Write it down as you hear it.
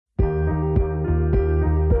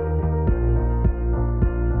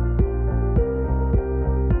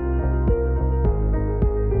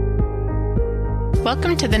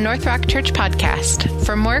Welcome to the North Rock Church podcast.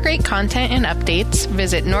 For more great content and updates,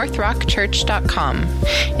 visit northrockchurch.com.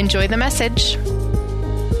 Enjoy the message.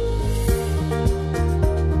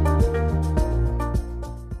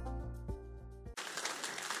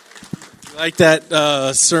 Like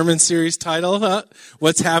that sermon series title, huh?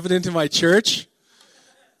 What's happening to my church?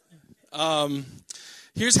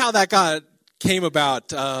 Here's how that came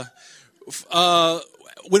about.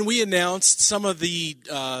 When we announced some of the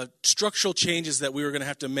structural changes that we were going to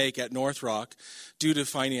have to make at North Rock due to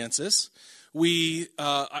finances, we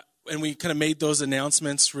kind of made those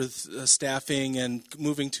announcements with staffing and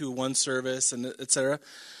moving to one service and et cetera.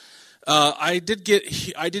 I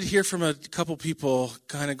did hear from a couple people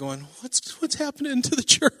kind of going, what's happening to the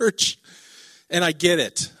church? And I get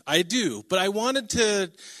it. I do. But I wanted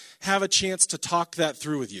to have a chance to talk that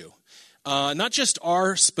through with you. Not just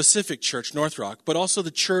our specific church, North Rock, but also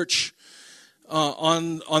the church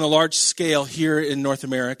on a large scale here in North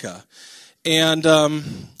America. And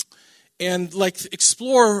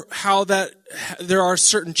explore how that there are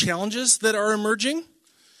certain challenges that are emerging,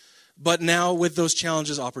 but now with those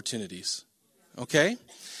challenges, opportunities. Okay?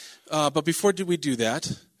 But before we do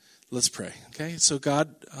that, let's pray. Okay? So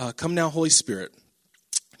God, come now, Holy Spirit.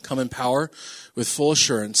 Come in power with full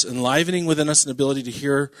assurance, enlivening within us an ability to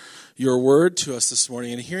hear your word to us this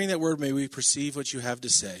morning. And hearing that word, may we perceive what you have to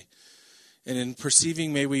say. And in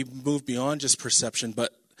perceiving, may we move beyond just perception,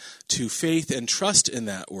 but to faith and trust in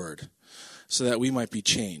that word, so that we might be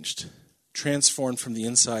changed, transformed from the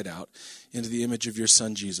inside out into the image of your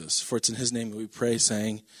Son, Jesus. For it's in his name that we pray,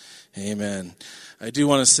 saying, amen. I do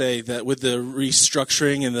want to say that with the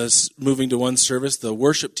restructuring and this moving to one service, the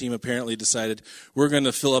worship team apparently decided we're going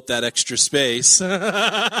to fill up that extra space.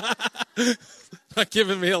 Not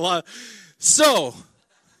giving me a lot. So,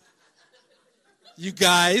 you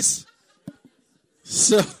guys.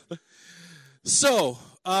 So,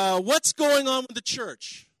 what's going on with the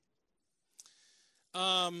church?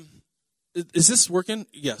 Is this working?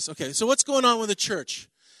 Yes. Okay. So what's going on with the church?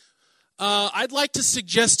 I'd like to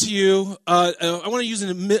suggest to you, I want to use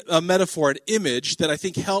a metaphor, an image that I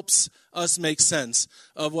think helps us make sense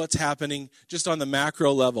of what's happening just on the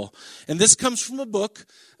macro level. And this comes from a book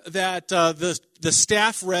that the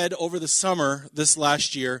staff read over the summer this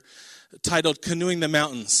last year, titled Canoeing the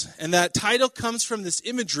Mountains. And that title comes from this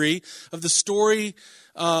imagery of the story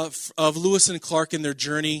of Lewis and Clark and their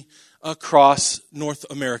journey across North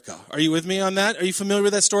America. Are you with me on that? Are you familiar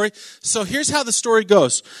with that story? So here's how the story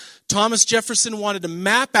goes. Thomas Jefferson wanted to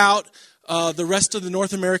map out the rest of the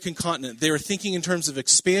North American continent. They were thinking in terms of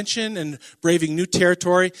expansion and braving new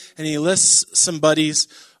territory, and he lists some buddies,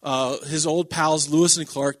 his old pals, Lewis and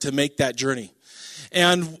Clark, to make that journey.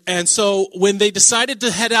 And so when they decided to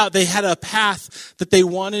head out, they had a path that they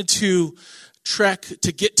wanted to trek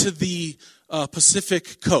to get to the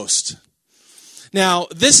Pacific coast. Now,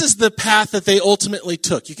 this is the path that they ultimately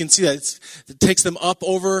took. You can see that it takes them up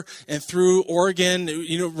over and through Oregon.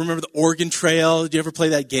 You know, remember the Oregon Trail? Did you ever play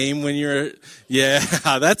that game when you're... Yeah,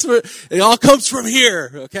 that's where it all comes from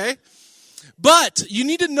here, okay? But you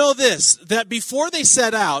need to know this, that before they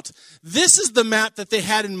set out, this is the map that they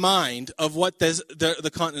had in mind of what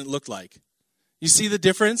the continent looked like. You see the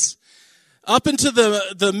difference? Up into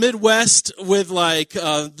the Midwest with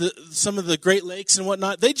some of the Great Lakes and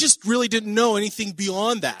whatnot, they just really didn't know anything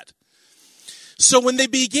beyond that. So when they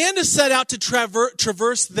began to set out to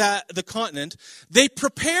traverse the continent, they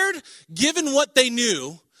prepared given what they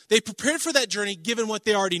knew. They prepared for that journey given what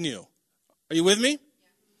they already knew. Are you with me?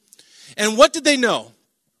 And what did they know?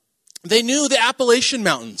 They knew the Appalachian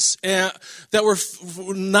Mountains that were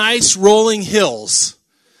nice rolling hills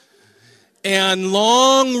and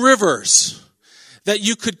long rivers that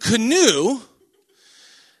you could canoe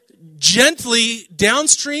gently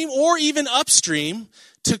downstream or even upstream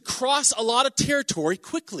to cross a lot of territory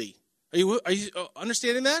quickly. Are you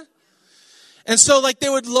understanding that? And so they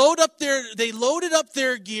loaded up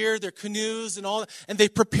their gear, their canoes and all, and they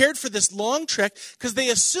prepared for this long trek because they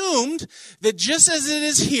assumed that just as it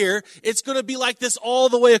is here, it's going to be like this all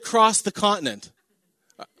the way across the continent.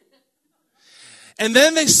 And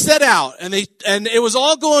then they set out, and it was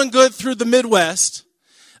all going good through the Midwest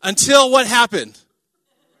until what happened?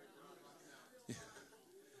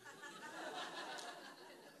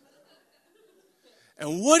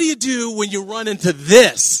 And what do you do when you run into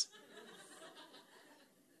this?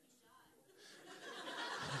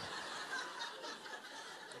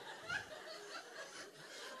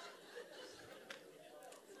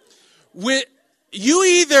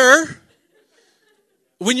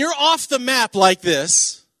 When you're off the map like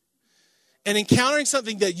this and encountering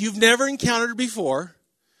something that you've never encountered before,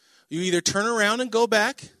 you either turn around and go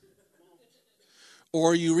back,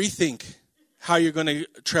 or you rethink how you're going to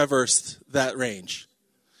traverse that range.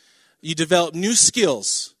 You develop new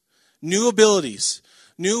skills, new abilities,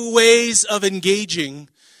 new ways of engaging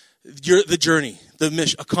the journey, the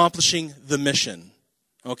mission, accomplishing the mission.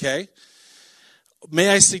 Okay? May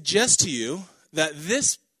I suggest to you that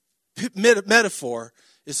this metaphor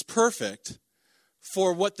is perfect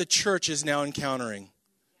for what the church is now encountering.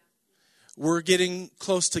 We're getting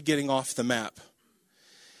close to getting off the map.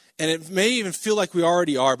 And it may even feel like we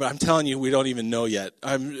already are, but I'm telling you, we don't even know yet.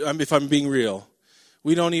 If I'm being real,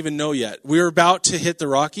 we don't even know yet. We're about to hit the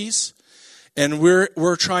Rockies, and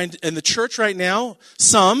we're trying to, and the church right now,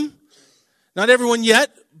 some, not everyone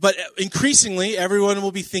yet, but increasingly, everyone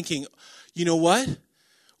will be thinking, you know what?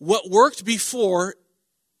 What worked before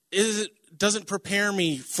doesn't prepare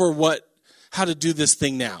me for how to do this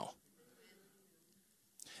thing now.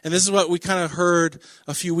 And this is what we kind of heard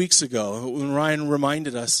a few weeks ago when Ryan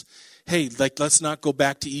reminded us, hey, let's not go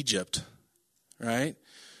back to Egypt, right?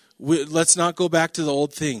 Let's not go back to the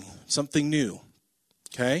old thing, something new,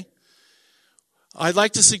 okay? I'd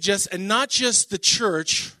like to suggest, and not just the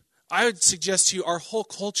church, I would suggest to you our whole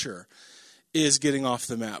culture is getting off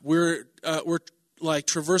the map. We're like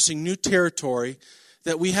traversing new territory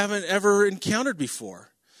that we haven't ever encountered before.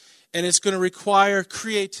 And it's going to require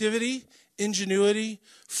creativity, ingenuity,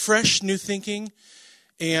 fresh new thinking,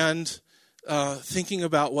 and thinking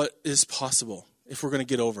about what is possible if we're going to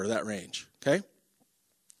get over that range, okay?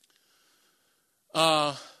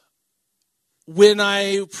 When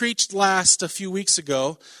I preached last a few weeks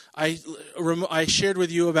ago, I shared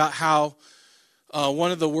with you about how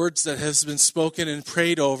one of the words that has been spoken and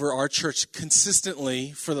prayed over our church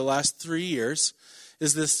consistently for the last 3 years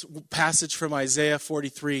is this passage from Isaiah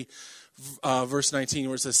 43, verse 19,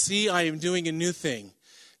 where it says, "See, I am doing a new thing.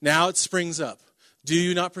 Now it springs up. Do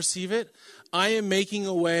you not perceive it? I am making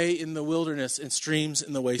a way in the wilderness and streams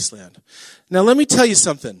in the wasteland." Now let me tell you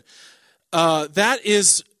something. That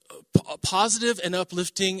is positive and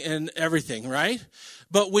uplifting and everything, right?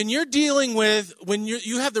 But when you're dealing with, when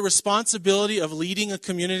you have the responsibility of leading a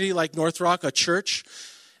community like North Rock, a church,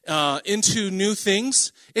 into new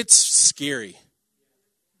things, it's scary.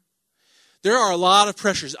 There are a lot of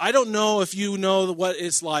pressures. I don't know if you know what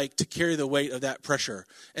it's like to carry the weight of that pressure.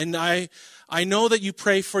 And I know that you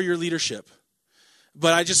pray for your leadership.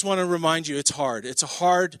 But I just want to remind you, it's hard. It's a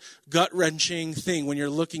hard, gut-wrenching thing when you're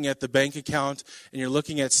looking at the bank account and you're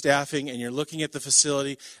looking at staffing and you're looking at the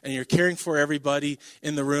facility and you're caring for everybody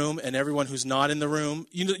in the room and everyone who's not in the room.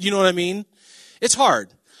 You know what I mean? It's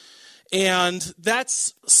hard. And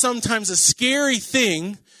that's sometimes a scary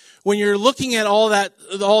thing when you're looking at all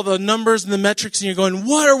the numbers and the metrics and you're going,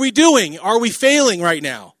 what are we doing? Are we failing right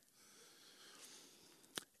now?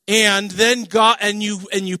 And then God, and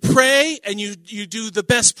you pray and you do the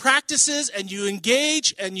best practices and you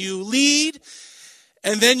engage and you lead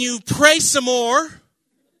and then you pray some more.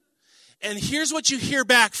 And here's what you hear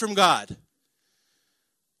back from God.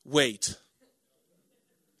 Wait.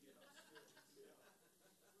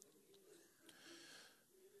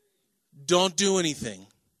 Don't do anything.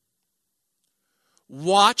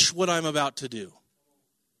 Watch what I'm about to do.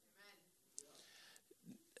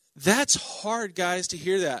 That's hard, guys, to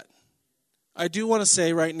hear that. I do want to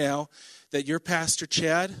say right now that your pastor,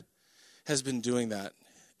 Chad, has been doing that.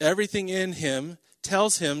 Everything in him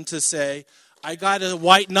tells him to say, I got to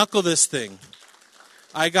white knuckle this thing.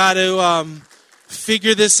 I got to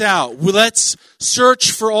figure this out. Let's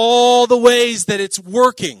search for all the ways that it's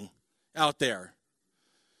working out there.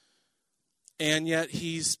 And yet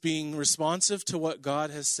he's being responsive to what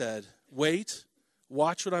God has said. Wait,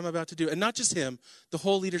 watch what I'm about to do. And not just him, the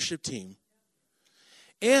whole leadership team.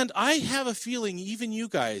 And I have a feeling even you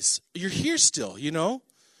guys, you're here still, you know?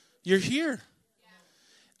 You're here.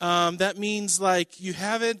 That means like you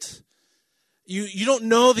haven't, you don't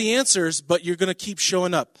know the answers, but you're going to keep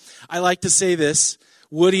showing up. I like to say this.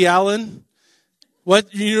 Woody Allen,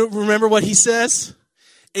 you remember what he says?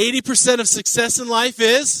 80% of success in life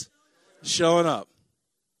is showing up.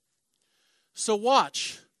 So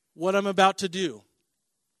watch what I'm about to do.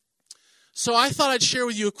 So I thought I'd share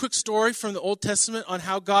with you a quick story from the Old Testament on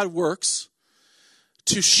how God works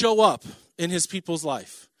to show up in his people's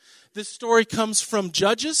life. This story comes from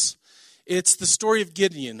Judges. It's the story of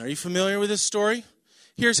Gideon. Are you familiar with this story?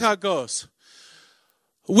 Here's how it goes.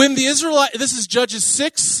 When the Israelites, this is Judges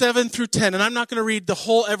 6, 7 through 10, and I'm not going to read the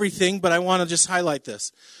whole everything, but I want to just highlight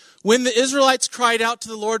this. When the Israelites cried out to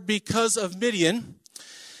the Lord because of Midian,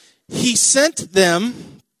 he sent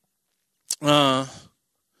them a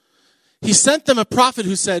prophet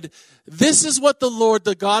who said, "This is what the Lord,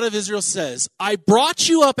 the God of Israel, says. I brought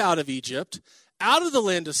you up out of Egypt, out of the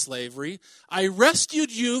land of slavery. I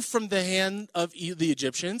rescued you from the hand of the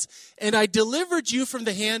Egyptians, and I delivered you from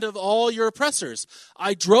the hand of all your oppressors.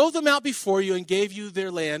 I drove them out before you and gave you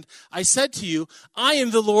their land. I said to you, I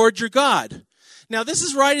am the Lord your God. Now, this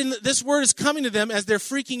is right, this word is coming to them as they're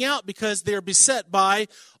freaking out because they're beset by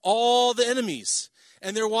all the enemies.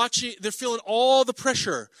 And they're feeling all the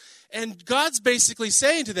pressure. And God's basically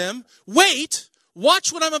saying to them, wait,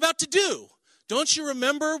 watch what I'm about to do. Don't you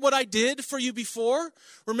remember what I did for you before?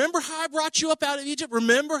 Remember how I brought you up out of Egypt?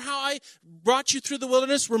 Remember how I brought you through the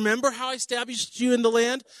wilderness? Remember how I established you in the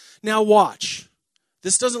land? Now watch.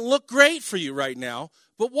 This doesn't look great for you right now,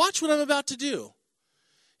 but watch what I'm about to do.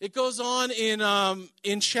 It goes on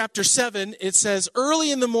in chapter 7. It says, early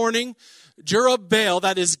in the morning, Jerubbaal,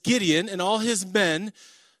 that is Gideon, and all his men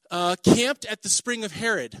camped at the spring of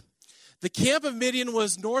Herod. The camp of Midian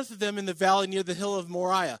was north of them in the valley near the hill of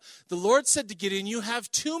Moriah. The Lord said to Gideon, you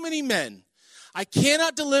have too many men. I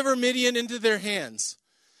cannot deliver Midian into their hands,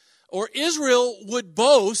 or Israel would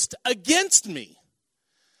boast against me.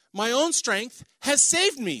 My own strength has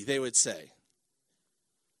saved me, they would say.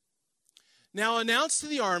 Now announce to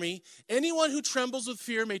the army, anyone who trembles with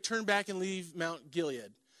fear may turn back and leave Mount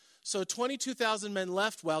Gilead. So 22,000 men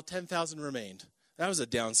left while 10,000 remained. That was a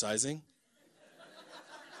downsizing.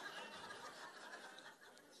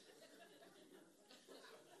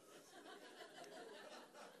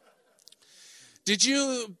 Did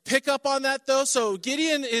you pick up on that, though? So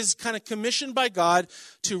Gideon is kind of commissioned by God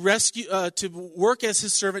to work as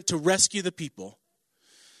his servant to rescue the people.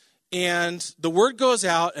 And the word goes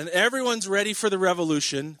out, and everyone's ready for the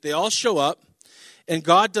revolution. They all show up, and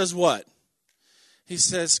God does what? He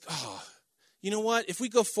says, oh, you know what? If we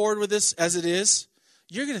go forward with this as it is,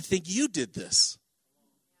 you're going to think you did this.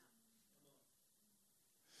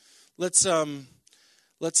 Let's cull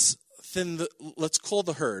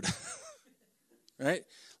the herd, right?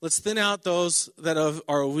 Let's thin out those that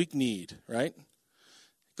are a weak need, right?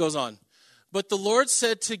 It goes on. But the Lord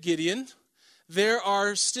said to Gideon, there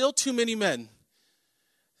are still too many men.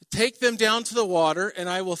 Take them down to the water, and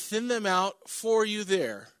I will thin them out for you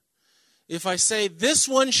there. If I say, this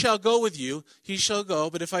one shall go with you, he shall go.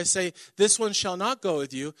 But if I say, this one shall not go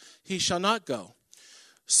with you, he shall not go.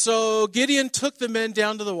 So Gideon took the men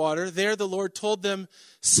down to the water. There the Lord told them,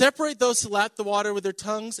 separate those who lap the water with their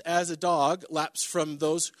tongues as a dog laps from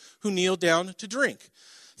those who kneel down to drink.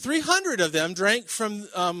 300 of them drank from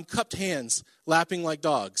cupped hands, lapping like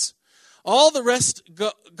dogs. All the rest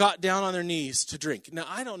got down on their knees to drink. Now,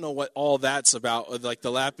 I don't know what all that's about, like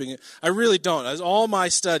the lapping. I really don't. As all my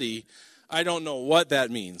study, I don't know what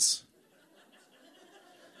that means.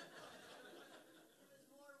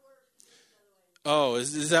 Oh,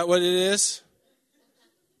 is that what it is?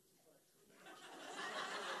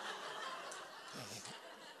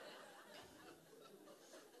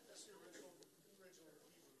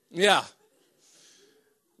 Yeah.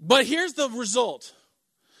 But here's the result.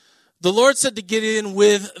 The Lord said to Gideon,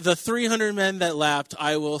 with the 300 men that lapped,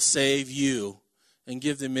 I will save you and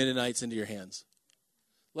give the Midianites into your hands.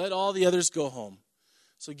 Let all the others go home.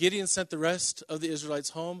 So Gideon sent the rest of the Israelites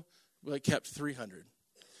home, but kept 300.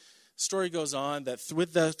 The story goes on that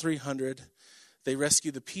with the 300, they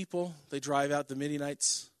rescue the people, they drive out the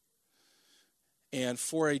Midianites, and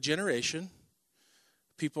for a generation,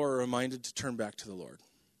 people are reminded to turn back to the Lord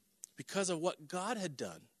because of what God had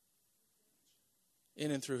done in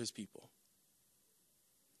and through his people.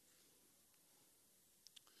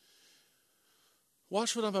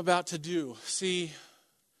 Watch what I'm about to do. See,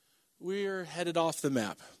 we're headed off the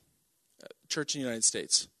map, Church in the United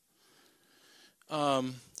States.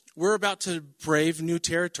 We're about to brave new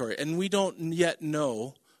territory, and we don't yet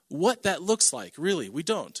know what that looks like, really. We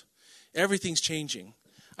don't. Everything's changing.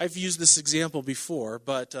 I've used this example before,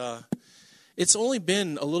 but it's only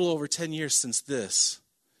been a little over 10 years since this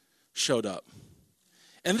showed up.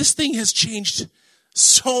 And this thing has changed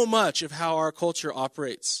so much of how our culture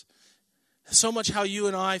operates. So much how you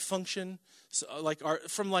and I function,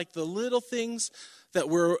 from the little things that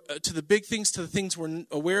we're, to the big things, to the things we're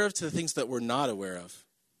aware of, to the things that we're not aware of.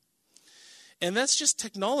 And that's just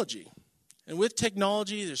technology. And with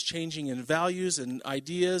technology, there's changing in values and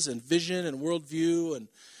ideas and vision and worldview. And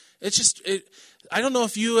it's just, I don't know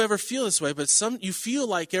if you ever feel this way, but you feel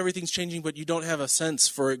like everything's changing, but you don't have a sense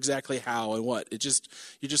for exactly how and what. You're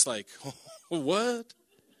just like, what?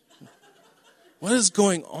 What is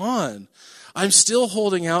going on? I'm still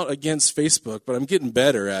holding out against Facebook, but I'm getting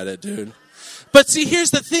better at it, dude. But see,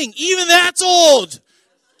 here's the thing. Even that's old.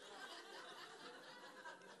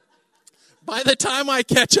 By the time I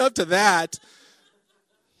catch up to that,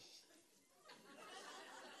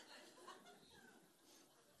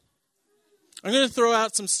 I'm going to throw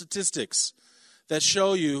out some statistics that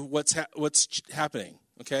show you what's happening,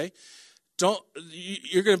 okay?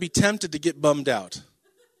 You're going to be tempted to get bummed out.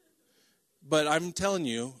 But I'm telling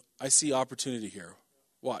you, I see opportunity here.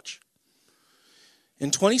 Watch.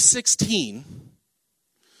 In 2016,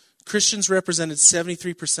 Christians represented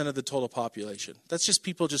 73% of the total population. That's just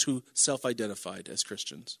people who self-identified as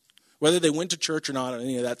Christians. Whether they went to church or not, or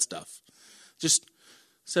any of that stuff. Just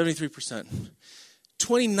 73%.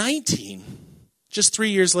 2019, just 3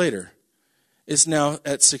 years later, is now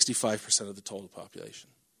at 65% of the total population.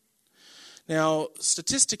 Now,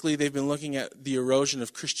 statistically, they've been looking at the erosion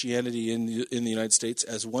of Christianity in the United States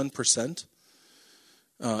as 1%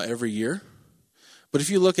 every year. But if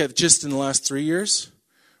you look at just in the last 3 years,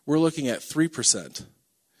 we're looking at 3%.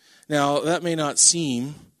 Now, that may not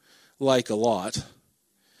seem like a lot,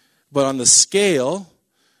 but on the scale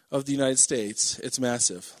of the United States, it's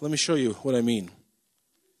massive. Let me show you what I mean.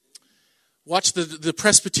 Watch the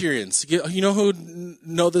Presbyterians. You know who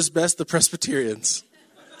know this best? The Presbyterians.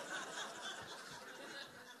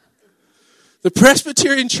 The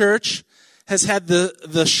Presbyterian Church has had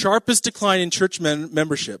the sharpest decline in church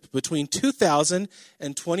membership. Between 2000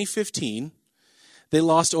 and 2015, they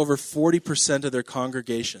lost over 40% of their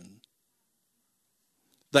congregation.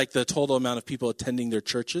 Like the total amount of people attending their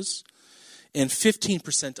churches. And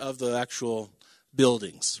 15% of the actual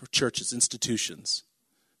buildings, or churches, institutions.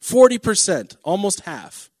 40%, almost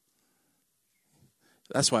half.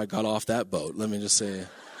 That's why I got off that boat, let me just say.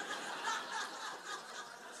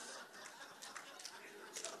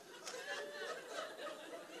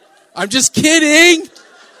 I'm just kidding.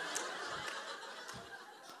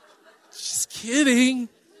 Just kidding.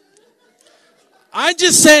 I'm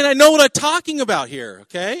just saying I know what I'm talking about here,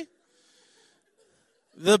 okay?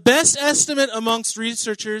 The best estimate amongst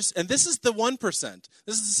researchers, and this is the 1%.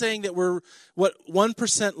 This is saying that what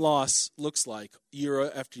 1% loss looks like year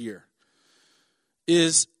after year,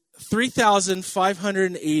 is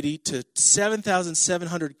 3,580 to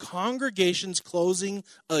 7,700 congregations closing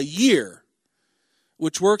a year,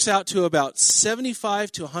 which works out to about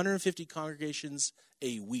 75 to 150 congregations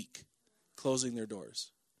a week closing their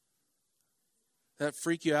doors. That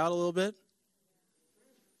freak you out a little bit?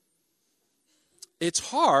 It's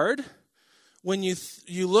hard when you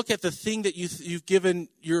look at the thing that you've given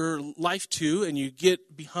your life to and you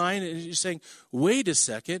get behind and you're saying, wait a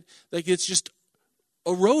second, like it's just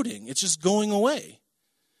eroding. It's just going away.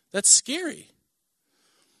 That's scary.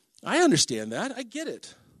 I understand that. I get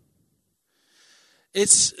it.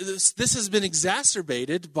 This has been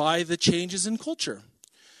exacerbated by the changes in culture.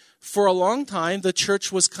 For a long time, the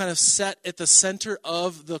church was kind of set at the center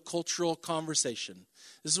of the cultural conversation.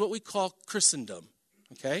 This is what we call Christendom,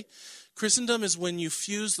 okay? Christendom is when you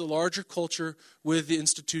fuse the larger culture with the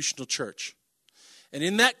institutional church. And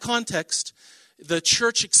in that context, the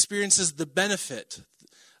church experiences the benefit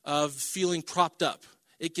of feeling propped up.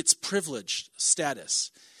 It gets privileged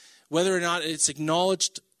status. Whether or not it's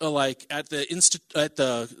acknowledged like at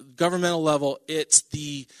the governmental level, it's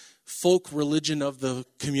the folk religion of the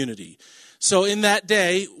community. So in that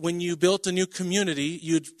day, when you built a new community,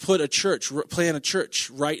 you'd put plan a church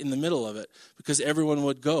right in the middle of it because everyone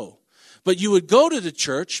would go. But you would go to the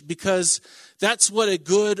church because that's what a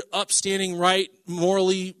good, upstanding,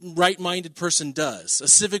 morally right-minded person does. A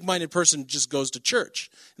civic-minded person just goes to church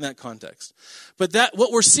in that context. But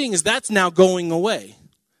what we're seeing is that's now going away.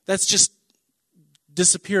 That's just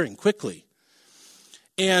disappearing quickly.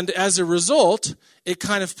 And as a result, it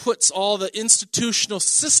kind of puts all the institutional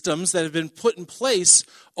systems that have been put in place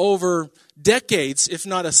over decades, if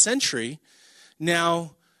not a century,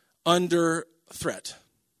 now under threat.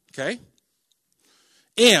 Okay?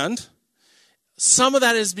 And some of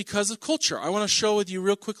that is because of culture. I want to show with you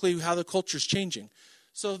real quickly how the culture is changing.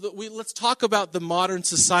 So let's talk about the modern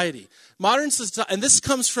society. Modern society, and this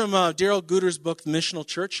comes from Darrell Guter's book, The Missional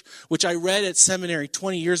Church, which I read at seminary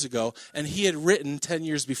 20 years ago, and he had written 10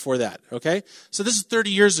 years before that, okay? So this is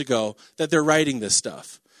 30 years ago that they're writing this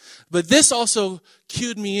stuff. But this also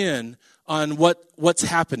cued me in on what's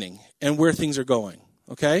happening and where things are going,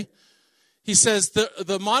 okay? He says,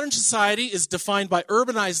 the modern society is defined by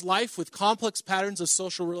urbanized life with complex patterns of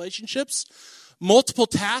social relationships, multiple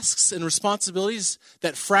tasks and responsibilities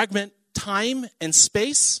that fragment time and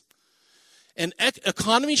space, an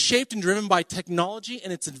economy shaped and driven by technology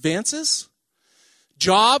and its advances,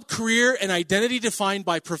 job, career, and identity defined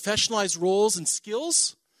by professionalized roles and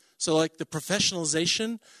skills, so like the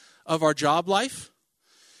professionalization of our job life,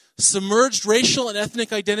 submerged racial and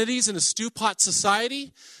ethnic identities in a stew-pot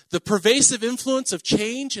society, the pervasive influence of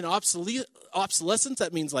change and obsolescence,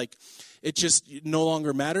 that means like it just no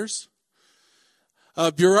longer matters,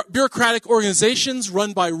 Bureaucratic organizations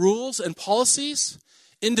run by rules and policies,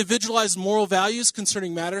 individualized moral values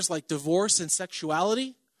concerning matters like divorce and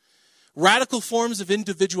sexuality, radical forms of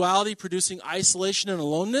individuality producing isolation and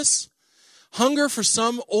aloneness, hunger for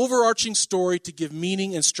some overarching story to give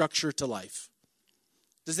meaning and structure to life.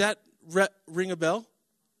 Does that ring a bell?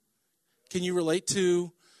 Can you relate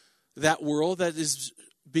to that world that is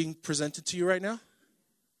being presented to you right now?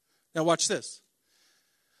 Now watch this.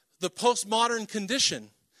 The postmodern condition.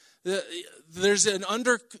 So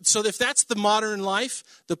if that's the modern life,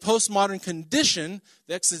 the postmodern condition,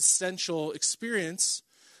 the existential experience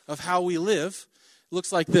of how we live,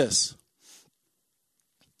 looks like this.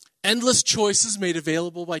 Endless choices made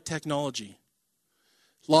available by technology.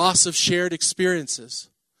 Loss of shared experiences.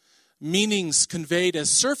 Meanings conveyed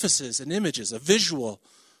as surfaces and images, a visual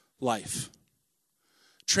life.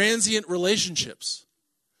 Transient relationships.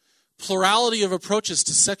 Plurality of approaches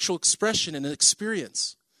to sexual expression and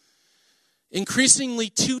experience. Increasingly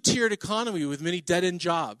two-tiered economy with many dead-end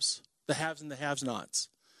jobs, the haves and the have-nots.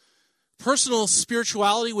 Personal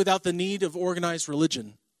spirituality without the need of organized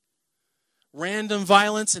religion. Random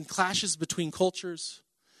violence and clashes between cultures.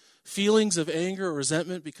 Feelings of anger or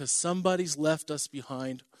resentment because somebody's left us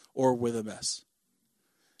behind or with a mess.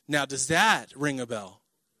 Now, does that ring a bell?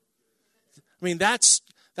 I mean, that's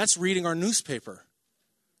reading our newspaper.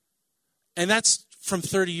 And that's from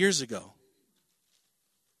 30 years ago.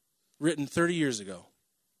 Written 30 years ago.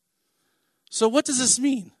 So what does this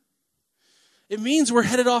mean? It means we're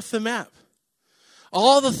headed off the map.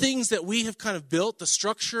 All the things that we have kind of built, the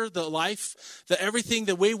structure, the life, the everything,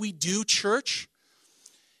 the way we do church,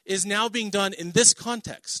 is now being done in this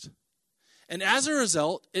context. And as a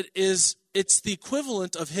result, it's the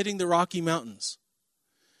equivalent of hitting the Rocky Mountains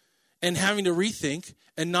and having to rethink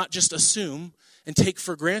and not just assume and take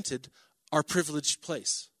for granted our privileged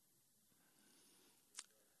place.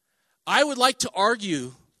 I would like to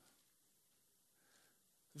argue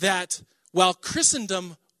that while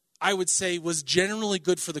Christendom, I would say, was generally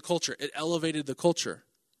good for the culture, it elevated the culture.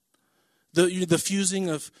 The fusing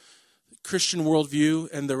of Christian worldview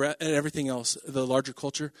and everything else, the larger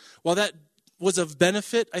culture, while that was of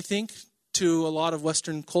benefit, I think, to a lot of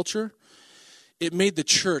Western culture, it made the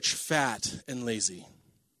church fat and lazy.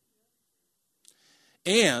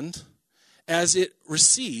 And as it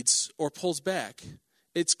recedes or pulls back,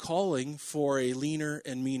 it's calling for a leaner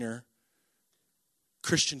and meaner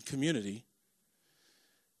Christian community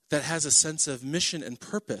that has a sense of mission and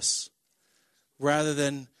purpose rather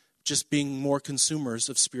than just being more consumers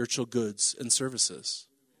of spiritual goods and services.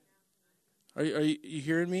 Are you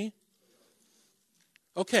hearing me?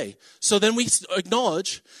 Okay, so then we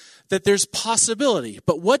acknowledge that there's possibility.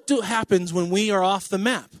 But what happens when we are off the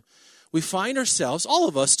map? We find ourselves, all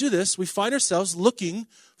of us do this, we find ourselves looking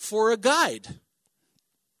for a guide.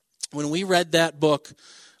 When we read that book,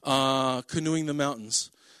 Canoeing the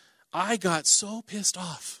Mountains, I got so pissed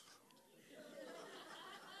off.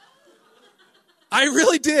 I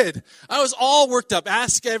really did. I was all worked up.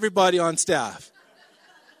 Ask everybody on staff.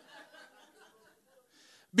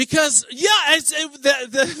 Because,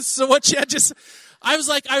 so what you had just, I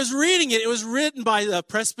was reading it. It was written by a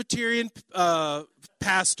Presbyterian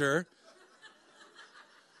pastor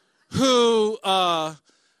who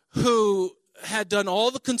had done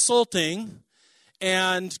all the consulting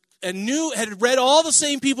and had read all the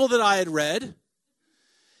same people that I had read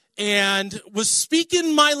and was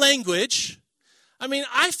speaking my language. I mean,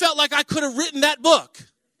 I felt like I could have written that book.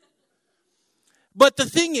 But the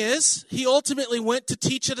thing is, he ultimately went to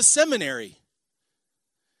teach at a seminary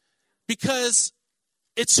because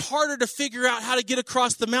it's harder to figure out how to get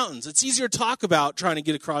across the mountains. It's easier to talk about trying to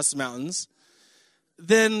get across the mountains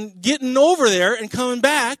than getting over there and coming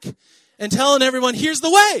back and telling everyone, here's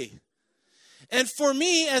the way. And for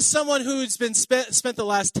me, as someone who's been spent the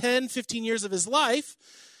last 10, 15 years of his life,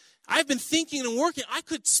 I've been thinking and working. I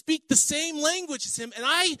could speak the same language as him, and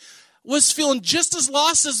I was feeling just as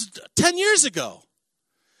lost as 10 years ago.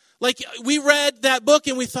 Like, we read that book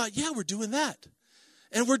and we thought, yeah, we're doing that.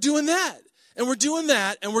 And we're doing that. And we're doing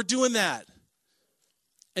that. And we're doing that.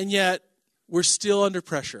 And yet, we're still under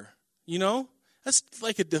pressure. You know? That's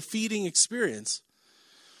like a defeating experience.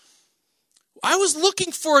 I was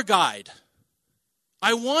looking for a guide.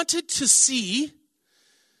 I wanted to see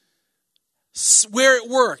where it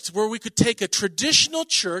worked, where we could take a traditional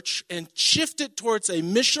church and shift it towards a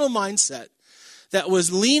missional mindset that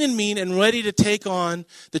was lean and mean and ready to take on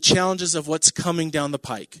the challenges of what's coming down the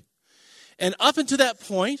pike. And up until that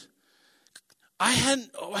point, I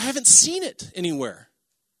haven't seen it anywhere.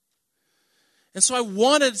 And so I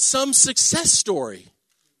wanted some success story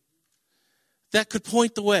that could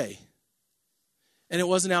point the way. and it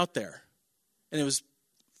wasn't out there. And it was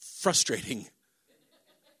frustrating.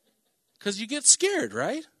 Because you get scared,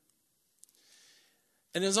 right?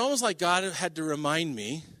 And it was almost like God had to remind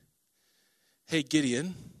me, hey,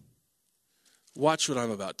 Gideon, watch what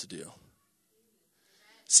I'm about to do.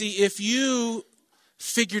 See, if you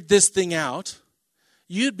figured this thing out,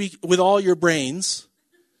 you'd be, with all your brains,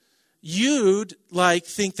 you'd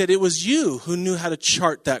think that it was you who knew how to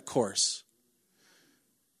chart that course.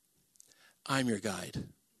 I'm your guide.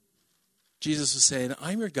 Jesus was saying,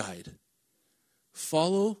 I'm your guide.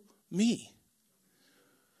 Follow me.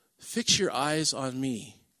 Fix your eyes on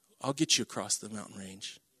me. I'll get you across the mountain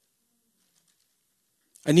range.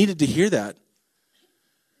 I needed to hear that.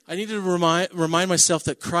 I needed to remind myself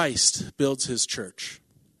that Christ builds his church.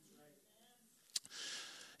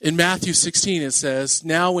 In Matthew 16 it says,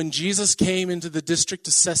 now when Jesus came into the district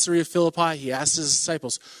of Caesarea Philippi, he asked his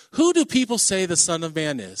disciples, who do people say the Son of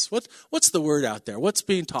Man is? What's the word out there? What's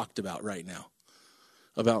being talked about right now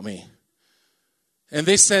about me? And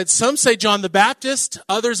they said, some say John the Baptist,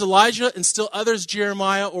 others Elijah, and still others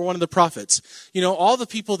Jeremiah or one of the prophets. You know, all the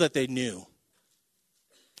people that they knew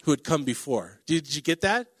who had come before. Did you get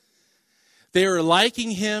that? They were liking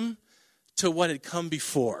him to what had come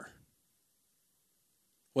before.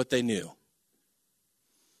 What they knew.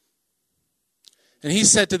 And he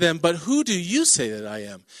said to them, but who do you say that I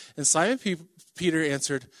am? And Simon Peter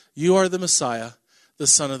answered, you are the Messiah, the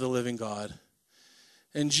Son of the living God.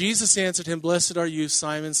 And Jesus answered him, blessed are you,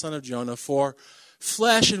 Simon, son of Jonah, for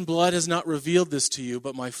flesh and blood has not revealed this to you,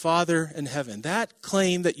 but my Father in heaven. That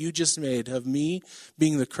claim that you just made of me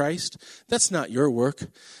being the Christ, that's not your work.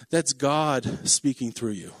 That's God speaking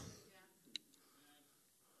through you.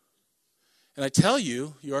 And I tell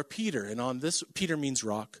you, you are Peter, and on this, Peter means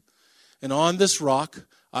rock, and on this rock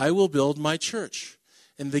I will build my church,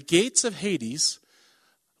 and the gates of Hades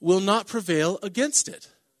will not prevail against it.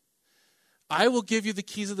 I will give you the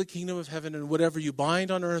keys of the kingdom of heaven, and whatever you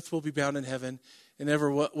bind on earth will be bound in heaven, and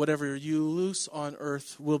whatever you loose on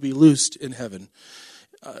earth will be loosed in heaven.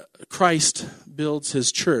 Christ builds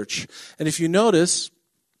his church. And if you notice,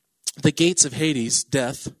 the gates of Hades,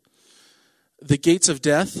 death, the gates of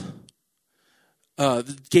death,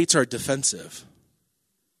 the gates are defensive,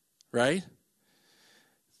 right?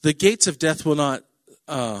 The gates of death will not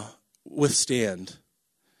withstand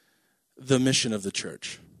the mission of the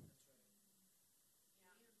church.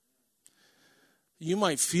 You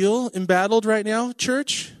might feel embattled right now,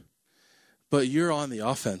 church, but you're on the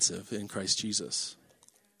offensive in Christ Jesus.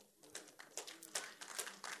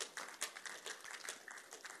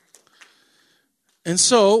 And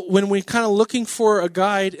so when we're kind of looking for a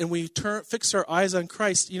guide and we fix our eyes on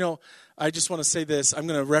Christ, you know, I just want to say this. I'm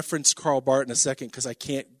going to reference Karl Barth in a second because I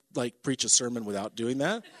can't preach a sermon without doing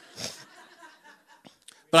that.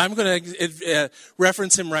 But I'm going to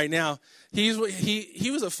reference him right now. He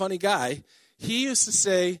was a funny guy. He used to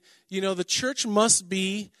say, you know, the church must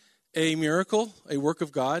be a miracle, a work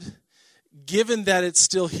of God, given that it's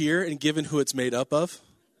still here and given who it's made up of.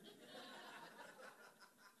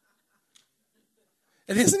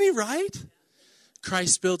 And isn't he right?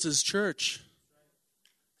 Christ builds his church.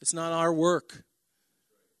 It's not our work.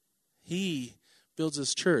 He builds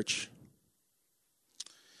his church.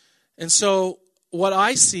 And so what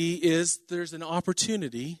I see is there's an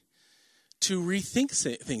opportunity to rethink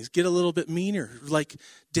things, get a little bit meaner, like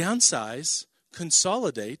downsize,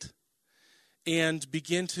 consolidate, and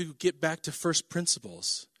begin to get back to first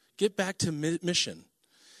principles. Get back to mission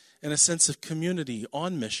and a sense of community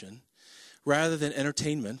on mission rather than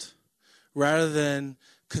entertainment, rather than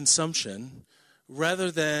consumption, rather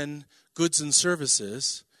than goods and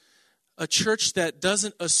services. A church that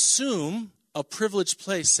doesn't assume a privileged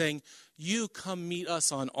place saying, you come meet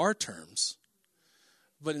us on our terms,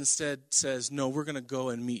 but instead says, no, we're going to go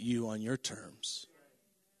and meet you on your terms.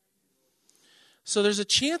 So there's a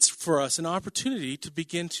chance for us, an opportunity to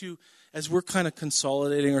begin to, as we're kind of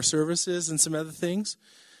consolidating our services and some other things,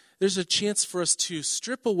 there's a chance for us to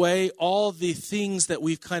strip away all the things that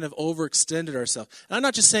we've kind of overextended ourselves. And I'm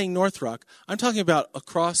not just saying North Rock. I'm talking about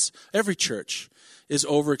across every church is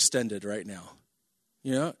overextended right now.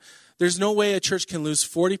 You know, there's no way a church can lose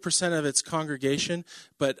 40% of its congregation,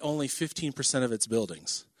 but only 15% of its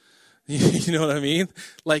buildings. You know what I mean?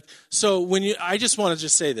 So I just want to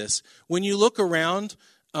just say this. When you look around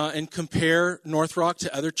and compare North Rock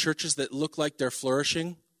to other churches that look like they're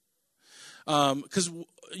flourishing, because,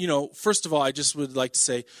 you know, first of all, I just would like to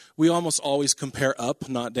say we almost always compare up,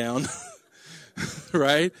 not down,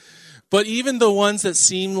 right? But even the ones that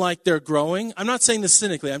seem like they're growing, I'm not saying this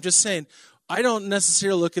cynically, I'm just saying I don't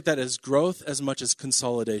necessarily look at that as growth as much as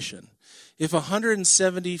consolidation. If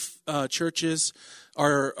 170 churches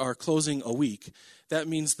are closing a week, that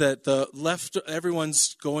means that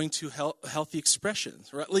everyone's going to healthy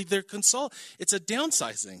expressions, right? Like it's a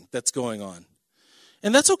downsizing that's going on.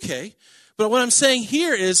 And that's okay. But what I'm saying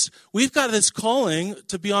here is we've got this calling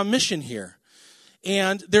to be on mission here.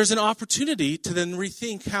 And there's an opportunity to then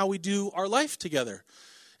rethink how we do our life together.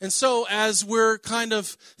 And so as we're kind of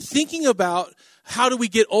thinking about how do we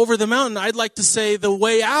get over the mountain, I'd like to say the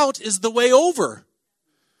way out is the way over.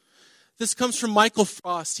 This comes from Michael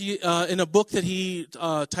Frost. He, in a book that he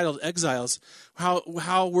titled Exiles,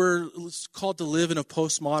 how we're called to live in a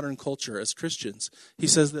postmodern culture as Christians. He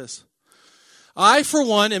says this: I, for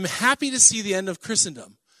one, am happy to see the end of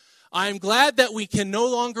Christendom. I am glad that we can no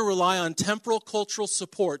longer rely on temporal cultural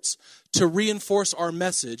supports to reinforce our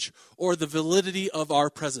message or the validity of our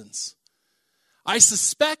presence. I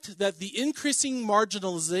suspect that the increasing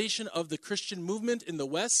marginalization of the Christian movement in the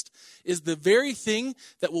West is the very thing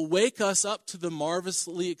that will wake us up to the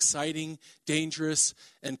marvelously exciting, dangerous,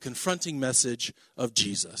 and confronting message of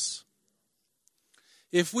Jesus.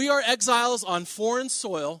 If we are exiles on foreign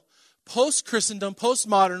soil, post-Christendom,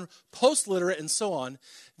 postmodern, post-literate, and so on,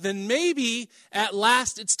 then maybe at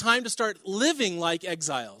last it's time to start living like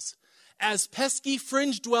exiles, as pesky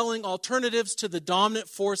fringe-dwelling alternatives to the dominant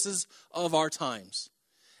forces of our times.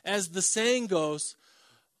 As the saying goes,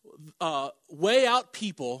 way out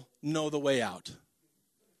people know the way out.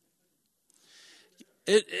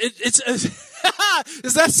 Is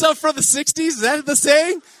that stuff from the 60s? Is that the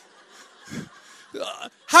saying?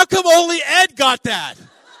 How come only Ed got that?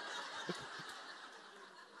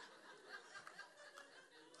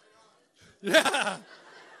 Yeah.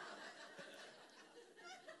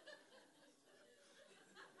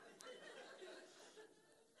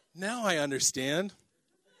 Now I understand.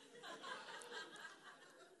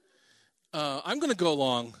 I'm going to go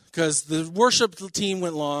long because the worship team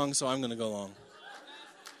went long, so I'm going to go long.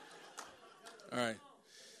 All right.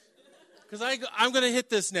 Because I'm going to hit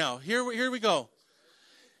this now. Here we go.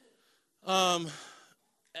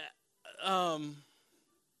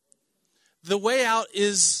 The way out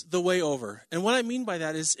is the way over. And what I mean by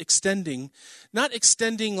that is extending, not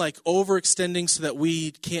extending like overextending so that we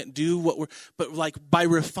can't do but like by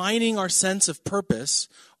refining our sense of purpose,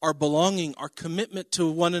 our belonging, our commitment to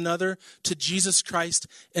one another, to Jesus Christ,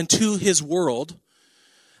 and to his world,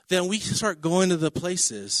 then we start going to the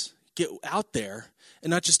places, get out there, and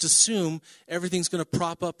not just assume everything's going to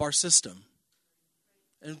prop up our system.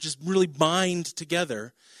 And just really bind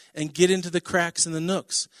together and get into the cracks and the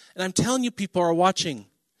nooks. And I'm telling you, people are watching.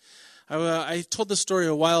 I told this story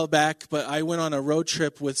a while back, but I went on a road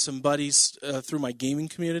trip with some buddies through my gaming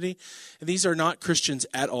community. And these are not Christians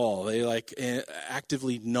at all. They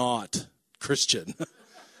actively not Christian.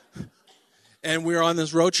 And we were on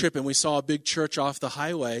this road trip and we saw a big church off the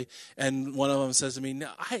highway. And one of them says to me,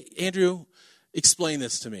 Andrew, explain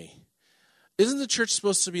this to me. Isn't the church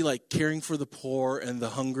supposed to be like caring for the poor and the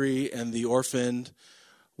hungry and the orphaned?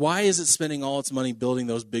 Why is it spending all its money building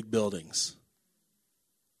those big buildings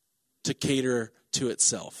to cater to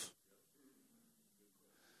itself?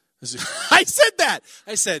 I said that.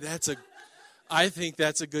 I said, I think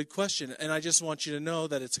that's a good question. And I just want you to know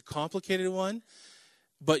that it's a complicated one.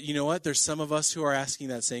 But you know what? There's some of us who are asking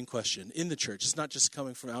that same question in the church. It's not just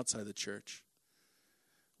coming from outside the church.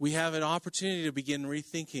 We have an opportunity to begin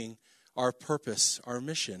rethinking our purpose, our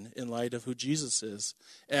mission in light of who Jesus is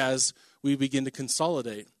as we begin to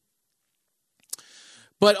consolidate.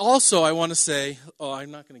 But also I want to say,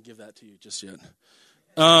 I'm not going to give that to you just yet.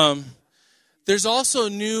 There's also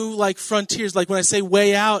new frontiers. Like when I say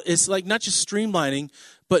way out, it's like not just streamlining,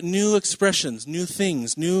 but new expressions, new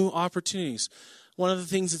things, new opportunities. One of the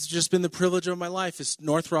things that's just been the privilege of my life is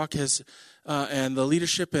North Rock has, and the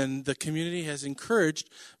leadership and the community has encouraged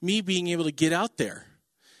me being able to get out there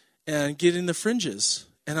and get in the fringes.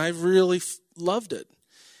 And I've really loved it.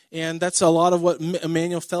 And that's a lot of what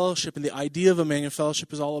Emmanuel Fellowship and the idea of Emmanuel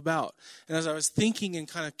Fellowship is all about. And as I was thinking and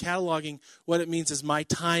kind of cataloging what it means as my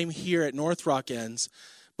time here at North Rock ends,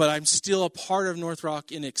 but I'm still a part of North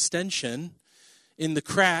Rock in extension, in the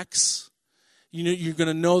cracks, you're going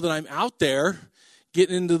to know that I'm out there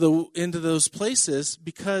getting into those places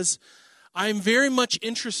because I'm very much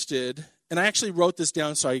interested. And I actually wrote this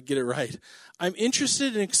down so I could get it right. I'm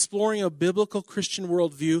interested in exploring a biblical Christian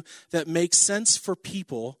worldview that makes sense for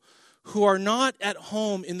people who are not at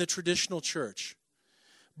home in the traditional church,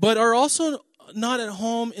 but are also not at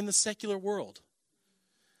home in the secular world.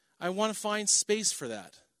 I want to find space for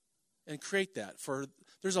that and create that.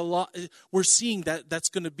 There's a lot. We're seeing that that's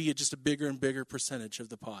going to be just a bigger and bigger percentage of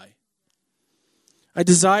the pie. I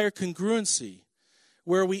desire congruency,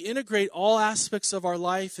 where we integrate all aspects of our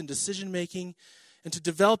life and decision-making and to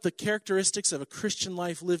develop the characteristics of a Christian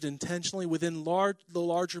life lived intentionally within the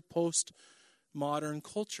larger post-modern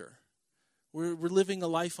culture. We're living a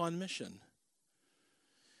life on mission.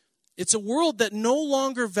 It's a world that no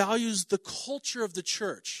longer values the culture of the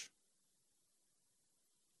church.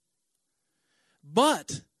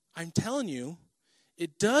 But, I'm telling you,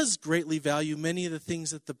 it does greatly value many of the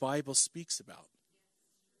things that the Bible speaks about.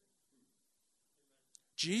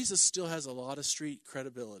 Jesus still has a lot of street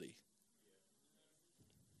credibility.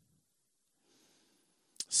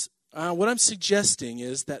 What I'm suggesting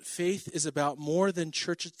is that faith is about more than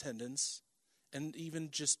church attendance and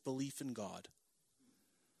even just belief in God.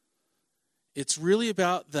 It's really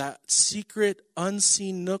about that secret,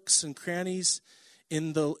 unseen nooks and crannies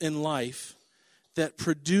in life that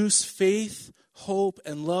produce faith, hope,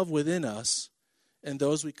 and love within us and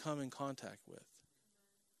those we come in contact with.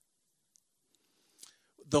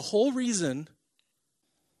 The whole reason,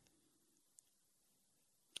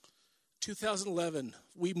 2011,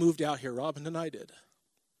 we moved out here, Robin and I did.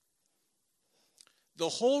 The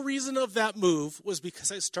whole reason of that move was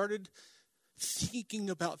because I started thinking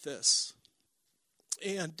about this.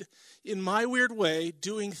 And in my weird way,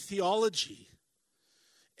 doing theology,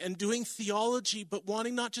 but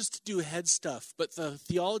wanting not just to do head stuff, but the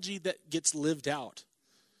theology that gets lived out.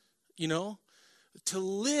 You know? To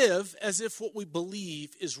live as if what we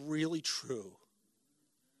believe is really true.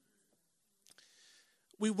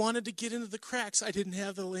 We wanted to get into the cracks. I didn't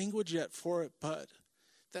have the language yet for it, but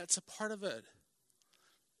that's a part of it.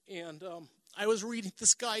 And I was reading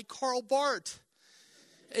this guy, Karl Barth,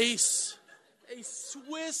 a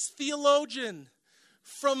Swiss theologian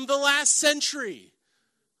from the last century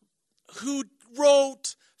who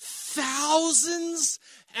wrote thousands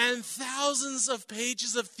and thousands of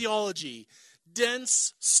pages of theology,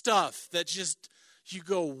 dense stuff that just, you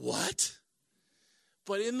go, what?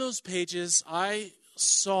 But in those pages, I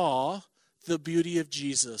saw the beauty of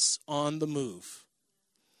Jesus on the move.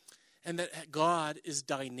 And that God is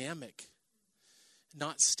dynamic,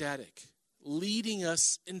 not static, leading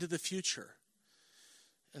us into the future.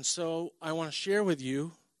 And so I want to share with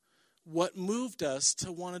you what moved us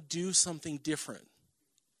to want to do something different.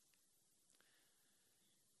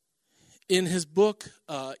 In his book,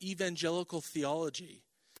 Evangelical Theology,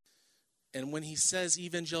 and when he says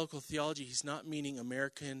evangelical theology, he's not meaning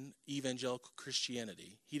American evangelical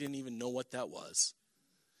Christianity. He didn't even know what that was.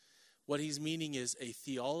 What he's meaning is a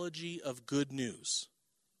theology of good news.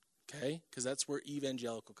 Okay? Because that's where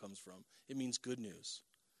evangelical comes from. It means good news.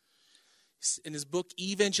 In his book,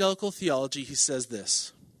 Evangelical Theology, he says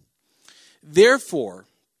this. Therefore,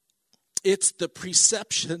 it is the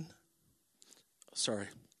perception,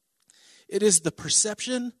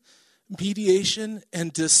 mediation,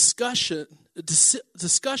 and discussion.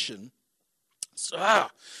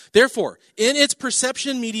 Therefore, in its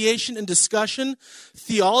perception, mediation, and discussion,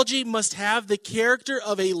 theology must have the character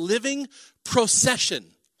of a living procession,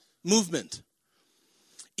 movement.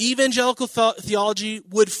 Evangelical theology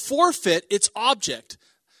would forfeit its object.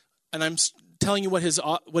 And I'm telling you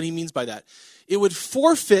what he means by that. It would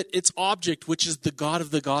forfeit its object, which is the God of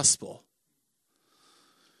the gospel.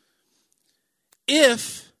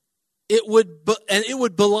 It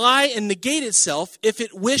would belie and negate itself if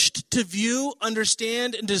it wished to view,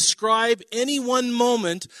 understand, and describe any one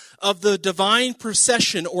moment of the divine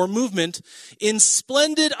procession or movement in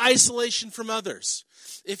splendid isolation from others.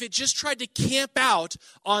 If it just tried to camp out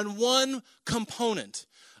on one component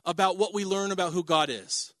about what we learn about who God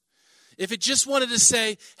is. If it just wanted to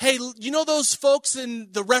say, hey, you know those folks in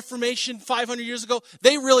the Reformation 500 years ago?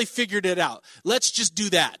 They really figured it out. Let's just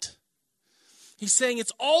do that. He's saying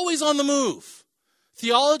it's always on the move.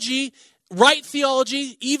 Theology, right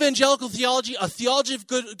theology, evangelical theology, a theology of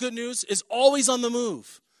good news is always on the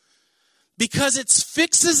move. Because it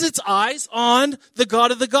fixes its eyes on the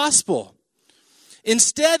God of the gospel.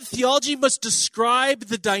 Instead, theology must describe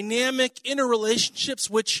the dynamic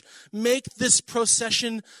interrelationships which make this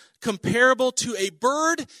procession comparable to a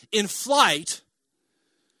bird in flight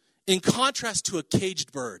in contrast to a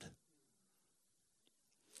caged bird.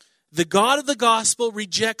 The God of the gospel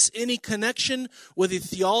rejects any connection with a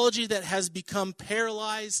theology that has become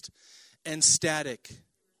paralyzed and static.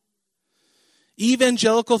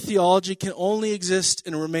 Evangelical theology can only exist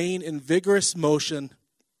and remain in vigorous motion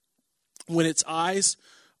when its eyes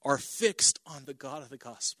are fixed on the God of the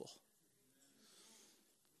gospel.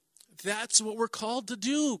 That's what we're called to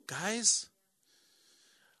do, guys.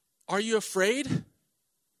 Are you afraid?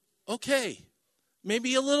 Okay,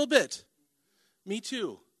 maybe a little bit. Me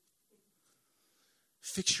too.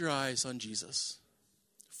 Fix your eyes on Jesus.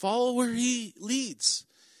 Follow where he leads.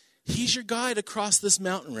 He's your guide across this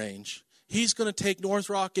mountain range. He's going to take North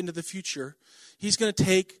Rock into the future. He's going to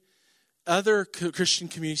take other Christian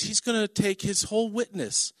communities. He's going to take his whole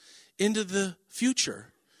witness into the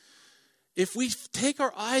future. If we take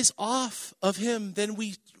our eyes off of him, then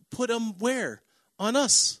we put them where? On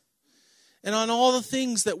us. And on all the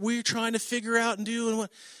things that we're trying to figure out and do.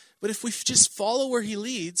 But if we just follow where he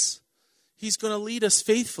leads, he's going to lead us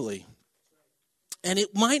faithfully. And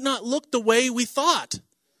it might not look the way we thought.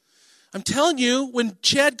 I'm telling you, when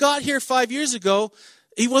Chad got here 5 years ago,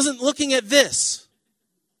 he wasn't looking at this.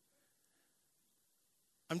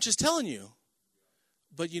 I'm just telling you.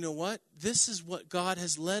 But you know what? This is what God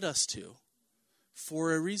has led us to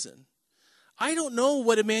for a reason. I don't know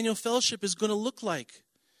what Emmanuel Fellowship is going to look like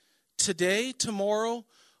today, tomorrow,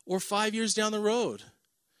 or 5 years down the road.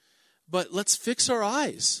 But let's fix our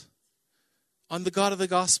eyes on the God of the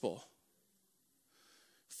gospel.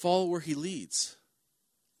 Follow where he leads.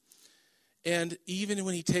 And even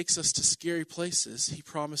when he takes us to scary places, he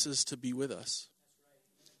promises to be with us.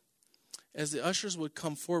 As the ushers would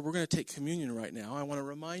come forward, we're going to take communion right now. I want to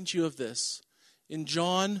remind you of this. In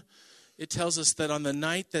John, it tells us that on the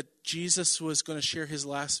night that Jesus was going to share his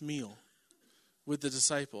last meal with the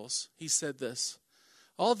disciples, he said this,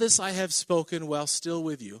 "All this I have spoken while still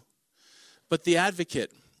with you, but the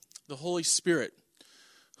advocate, the Holy Spirit,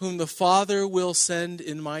 whom the Father will send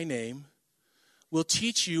in my name, will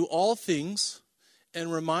teach you all things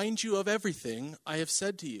and remind you of everything I have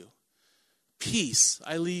said to you. Peace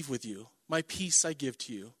I leave with you. My peace I give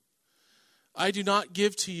to you. I do not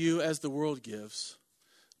give to you as the world gives.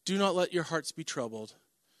 Do not let your hearts be troubled,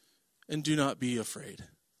 and do not be afraid."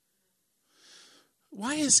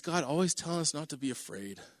 Why is God always telling us not to be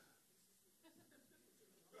afraid?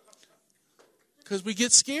 Because we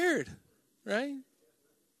get scared, right?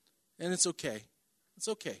 And it's okay. It's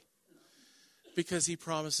okay. Because he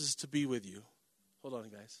promises to be with you. Hold on,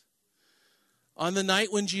 guys. On the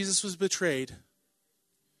night when Jesus was betrayed,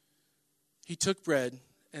 he took bread,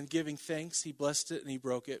 and giving thanks, he blessed it and he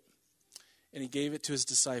broke it. And he gave it to his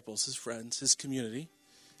disciples, his friends, his community.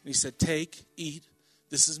 And he said, "Take, eat.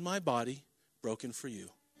 This is my body broken for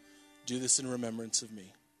you. Do this in remembrance of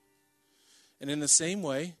me." And in the same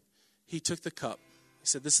way, he took the cup. He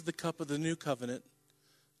said, "This is the cup of the new covenant,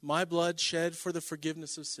 my blood shed for the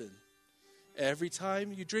forgiveness of sin. Every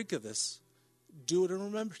time you drink of this, do it in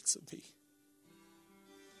remembrance of me."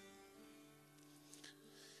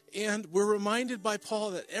 And we're reminded by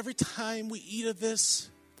Paul that every time we eat of this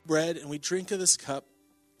bread and we drink of this cup,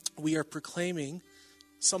 we are proclaiming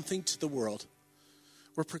something to the world.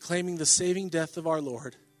 We're proclaiming the saving death of our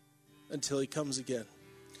Lord until he comes again.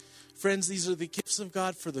 Friends, these are the gifts of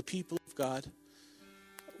God for the people of God.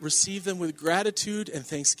 Receive them with gratitude and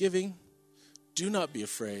thanksgiving. Do not be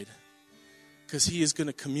afraid, because he is going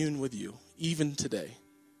to commune with you even today.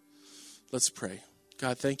 Let's pray.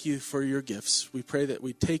 God, thank you for your gifts. We pray that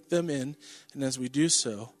we take them in, and as we do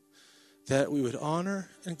so, that we would honor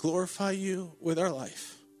and glorify you with our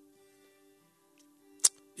life.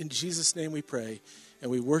 In Jesus' name we pray, and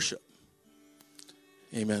we worship.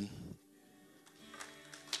 Amen.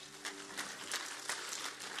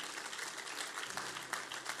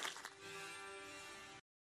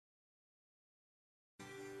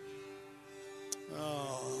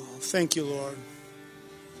 Oh, thank you, Lord.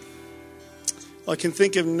 I can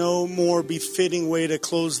think of no more befitting way to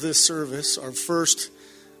close this service, our first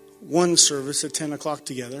one service at 10 o'clock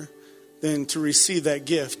together, than to receive that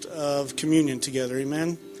gift of communion together.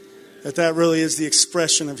 Amen? That really is the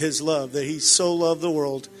expression of his love, that he so loved the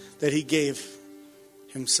world that he gave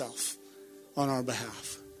himself on our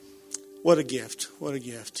behalf. What a gift. What a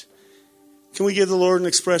gift. Can we give the Lord an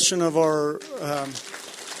expression of our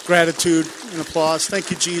gratitude and applause? Thank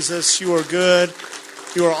you, Jesus. You are good.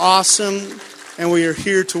 You are awesome. And we are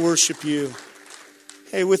here to worship you.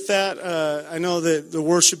 Hey, with that, I know that the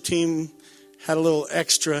worship team had a little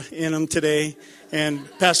extra in them today. And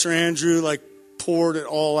Pastor Andrew, poured it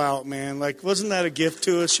all out, man. Wasn't that a gift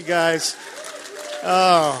to us, you guys?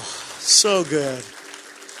 Oh, so good.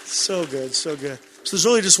 So good, so good. So there's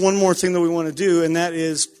really just one more thing that we want to do, and that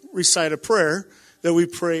is recite a prayer that we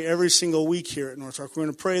pray every single week here at North Rock. We're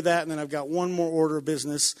going to pray that, and then I've got one more order of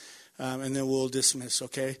business, and then we'll dismiss,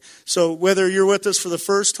 okay? So whether you're with us for the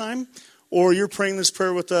first time or you're praying this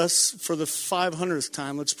prayer with us for the 500th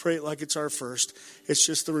time, let's pray it like it's our first. It's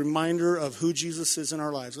just a reminder of who Jesus is in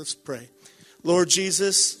our lives. Let's pray. Lord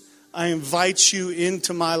Jesus, I invite you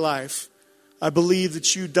into my life. I believe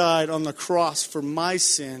that you died on the cross for my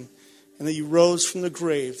sin and that you rose from the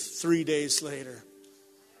grave 3 days later.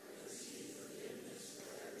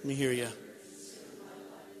 Let me hear you.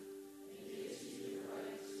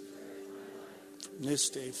 from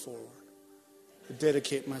this day forward, to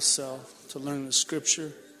dedicate myself to learn the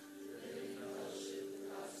Scripture,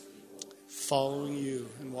 following you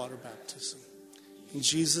in water baptism. In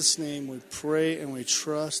Jesus' name we pray and we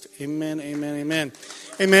trust. Amen, amen, amen.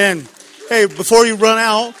 Amen. Hey, before you run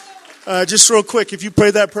out, just real quick, if you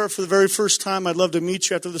prayed that prayer for the very first time, I'd love to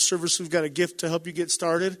meet you after the service. We've got a gift to help you get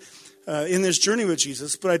started in this journey with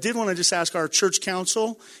Jesus. But I did want to just ask our church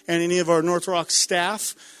council and any of our North Rock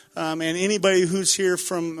staff and anybody who's here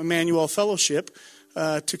from Emmanuel Fellowship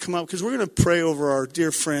to come up, because we're going to pray over our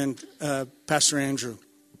dear friend, Pastor Andrew.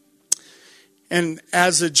 And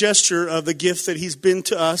as a gesture of the gift that he's been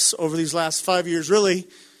to us over these last 5 years, really,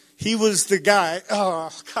 he was the guy. Oh,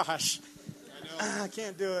 gosh. I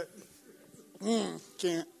can't do it.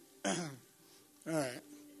 Can't. All right.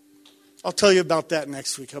 I'll tell you about that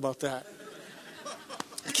next week. How about that?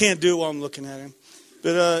 I can't do it while I'm looking at him.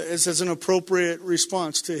 But it's as an appropriate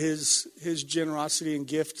response to his generosity and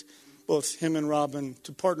gift, both him and Robin,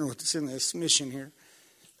 to partner with us in this mission here.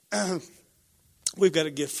 We've got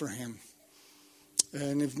a gift for him.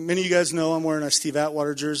 And if many of you guys know, I'm wearing a Steve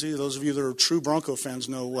Atwater jersey. Those of you that are true Bronco fans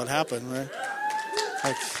know what happened, right?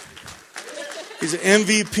 Like, he's an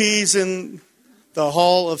MVP. He's in the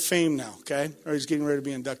Hall of Fame now, okay? Or he's getting ready to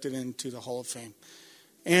be inducted into the Hall of Fame.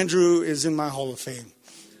 Andrew is in my Hall of Fame.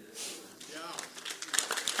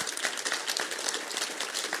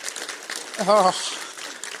 Oh,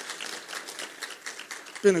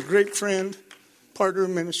 been a great friend, partner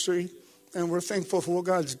in ministry, and we're thankful for what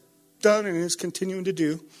God's done and is continuing to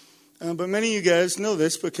do. But many of you guys know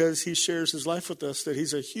this because he shares his life with us, that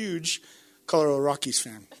he's a huge Colorado Rockies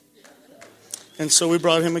fan. And so we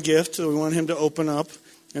brought him a gift that we want him to open up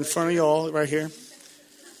in front of y'all right here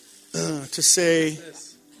to say,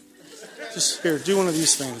 just here, do one of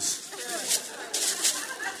these things.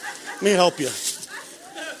 Let me help you.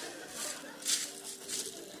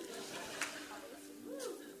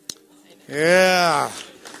 Yeah.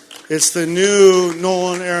 It's the new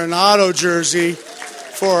Nolan Arenado jersey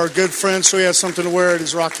for our good friend, so he has something to wear at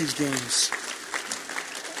his Rockies games.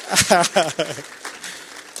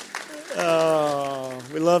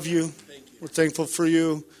 We love you. We're thankful for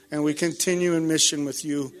you, and we continue in mission with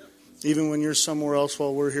you, even when you're somewhere else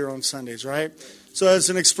while we're here on Sundays, right? So as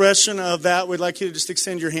an expression of that, we'd like you to just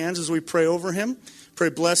extend your hands as we pray over him, pray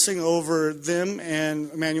blessing over them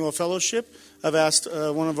and Emmanuel Fellowship. I've asked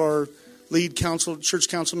one of our lead council, church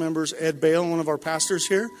council members, Ed Bale, one of our pastors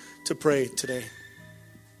here, to pray today.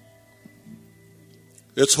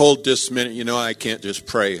 Let's hold this minute. You know, I can't just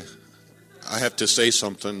pray. I have to say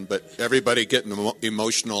something, but everybody getting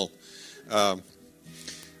emotional. I'm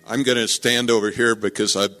going to stand over here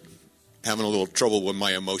because I'm having a little trouble with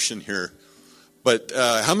my emotion here. But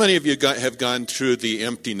how many of you have gone through the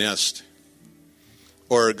empty nest,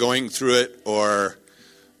 or going through it, or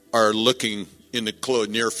are looking in the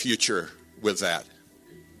near future with that?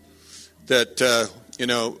 That,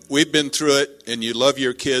 we've been through it, and you love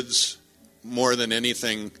your kids more than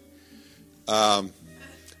anything, and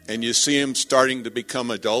you see them starting to become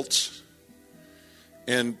adults.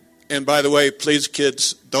 And by the way, please,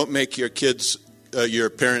 kids, don't make your parents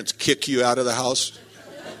kick you out of the house.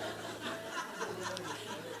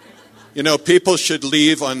 You know, people should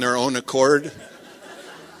leave on their own accord,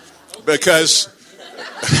 because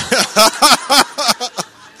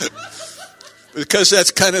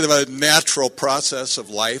that's kind of a natural process of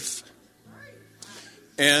life.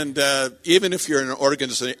 And even if you're an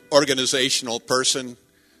organizational person,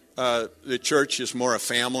 the church is more a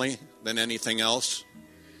family than anything else.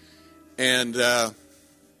 And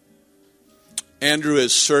Andrew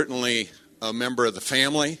is certainly a member of the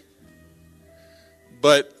family.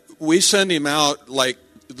 But we send him out like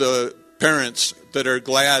the parents that are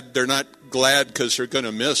glad. They're not glad because they're going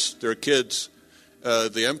to miss their kids.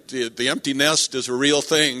 The empty nest is a real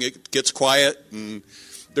thing. It gets quiet, and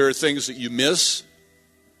there are things that you miss.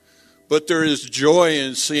 But there is joy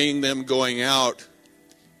in seeing them going out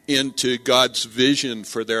into God's vision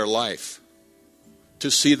for their life,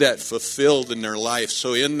 to see that fulfilled in their life.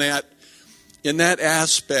 So in that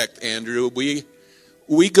aspect, Andrew,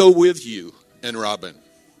 we go with you and Robin.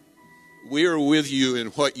 We are with you in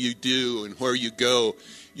what you do and where you go.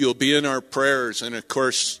 You'll be in our prayers, and of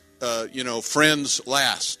course, friends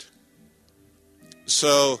last.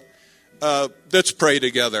 So let's pray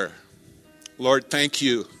together. Lord, thank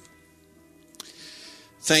you.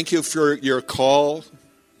 Thank you for your call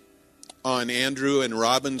on Andrew and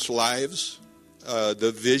Robin's lives,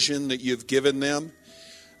 the vision that you've given them.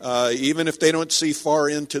 Even if they don't see far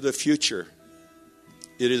into the future,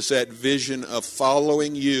 it is that vision of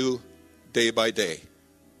following you day by day.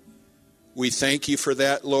 We thank you for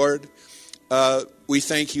that, Lord. We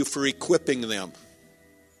thank you for equipping them,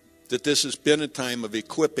 that this has been a time of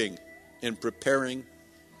equipping and preparing.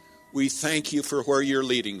 We thank you for where you're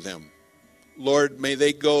leading them. Lord, may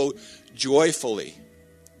they go joyfully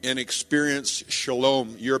and experience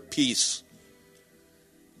shalom, your peace,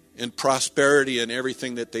 and prosperity in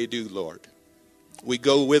everything that they do, Lord. We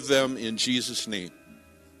go with them in Jesus' name.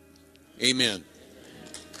 Amen.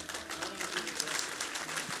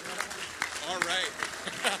 All right.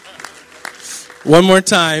 One more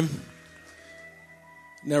time.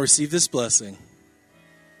 Now receive this blessing.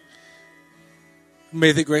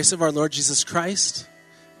 May the grace of our Lord Jesus Christ,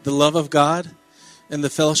 the love of God, and the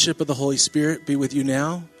fellowship of the Holy Spirit be with you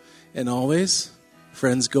now and always.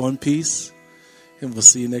 Friends, go in peace, and we'll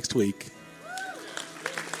see you next week.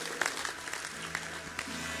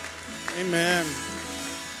 Amen.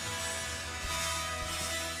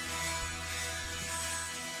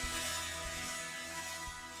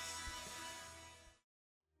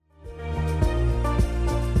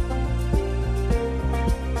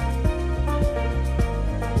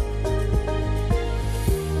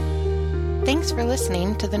 Thanks for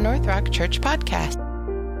listening to the North Rock Church Podcast.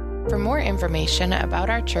 For more information about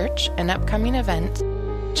our church and upcoming events,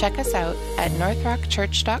 check us out at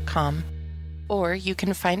northrockchurch.com, or you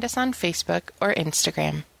can find us on Facebook or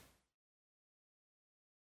Instagram.